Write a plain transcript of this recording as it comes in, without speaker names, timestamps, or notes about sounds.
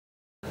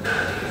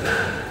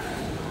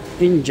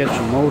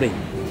injection molding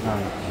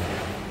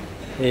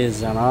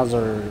is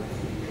another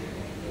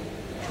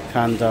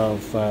kind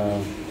of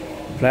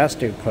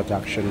plastic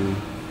production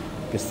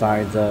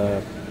besides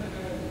the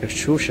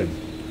extrusion,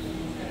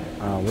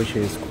 which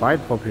is quite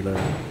popular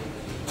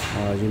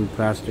in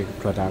plastic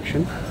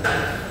production.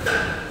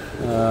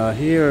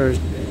 Here,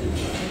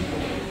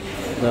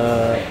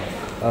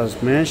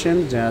 as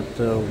mentioned, that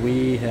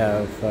we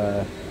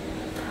have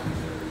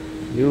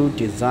new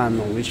design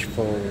which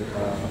for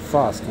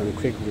fast and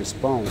quick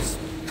response,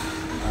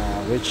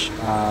 which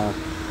are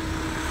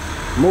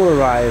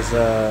motorized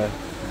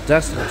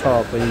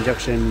desktop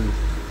injection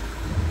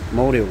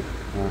module,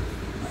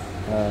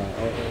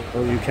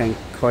 or you can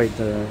call it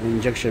the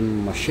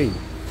injection machine,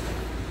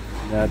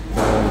 that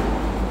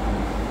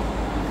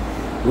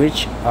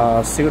which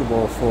are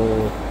suitable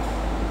for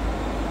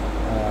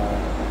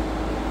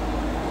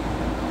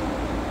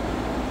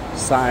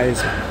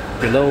size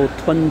below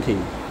 20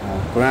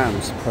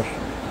 grams per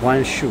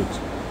one shoot.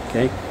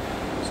 Okay,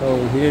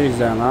 so here is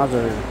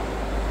another.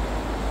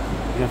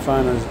 You can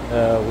find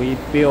we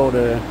build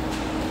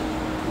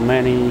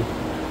many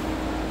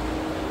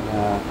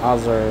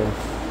other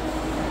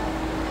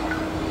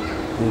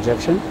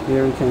injection.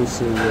 Here you can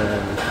see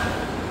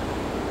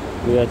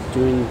we are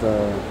doing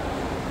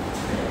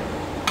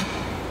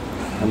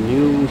a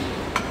new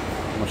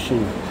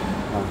machine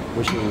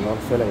which is not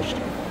finished.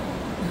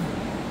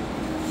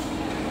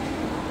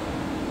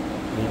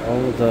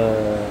 All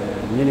the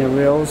mini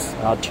reels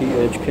are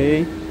THK.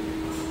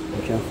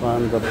 You can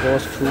find the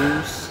boss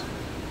tools.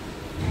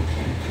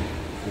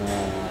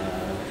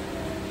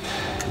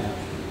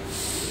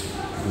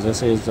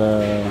 This is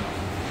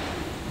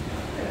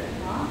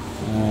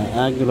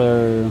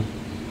angular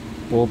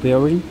ball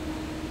bearing.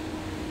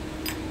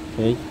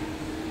 Okay.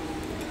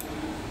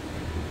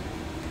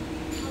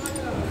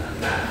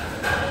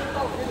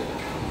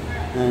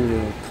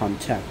 Angular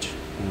contact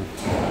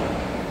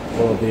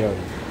ball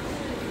bearing.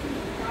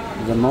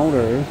 The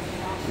motor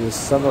is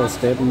several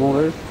step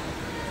motor.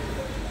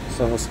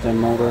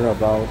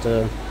 About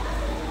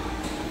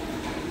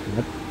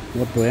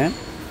what brand?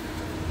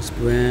 This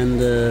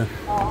brand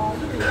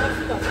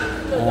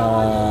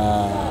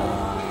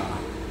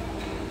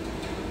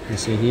you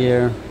see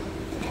here.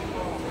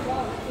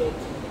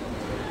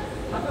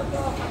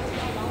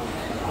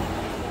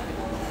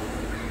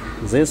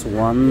 This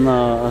one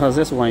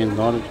is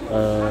not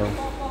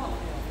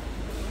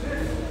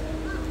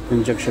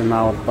injection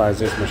out by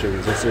this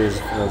machine. This is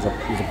the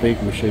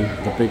big machine,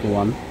 the big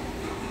one,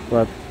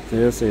 but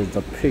this is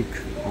the peak.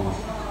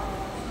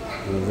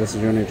 This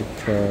unit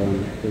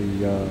can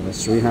be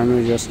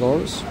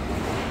 $300.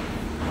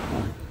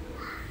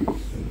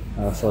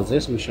 For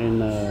this machine,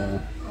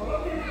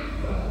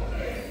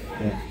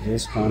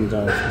 this kind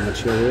of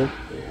material,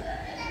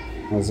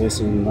 this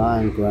is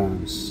 9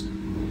 grams.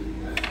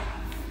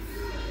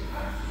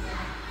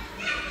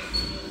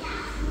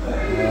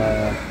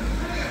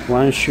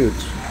 One shoot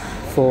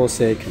 4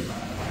 seconds.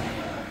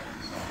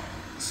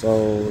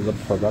 So the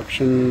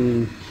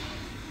production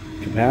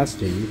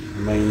capacity, I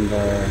mean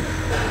the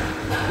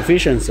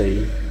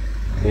efficiency,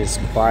 is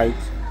quite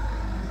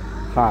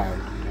high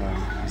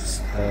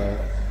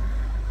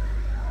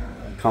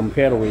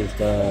compared with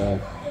the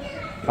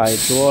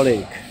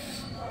hydraulic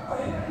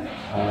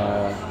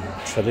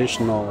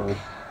traditional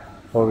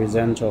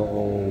horizontal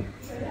or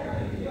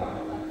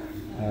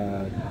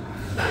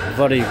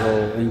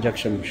vertical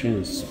injection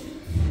machines.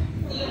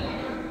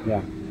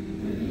 Yeah.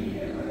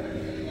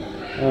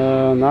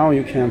 Now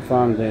you can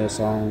find this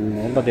on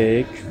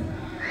RobotDigg.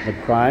 The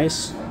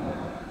price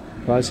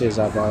is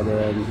about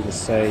let's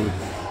say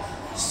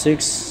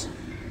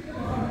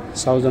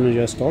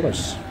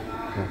 $6,000.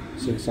 Yeah,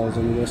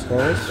 $6,000.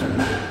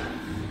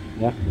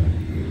 Yeah.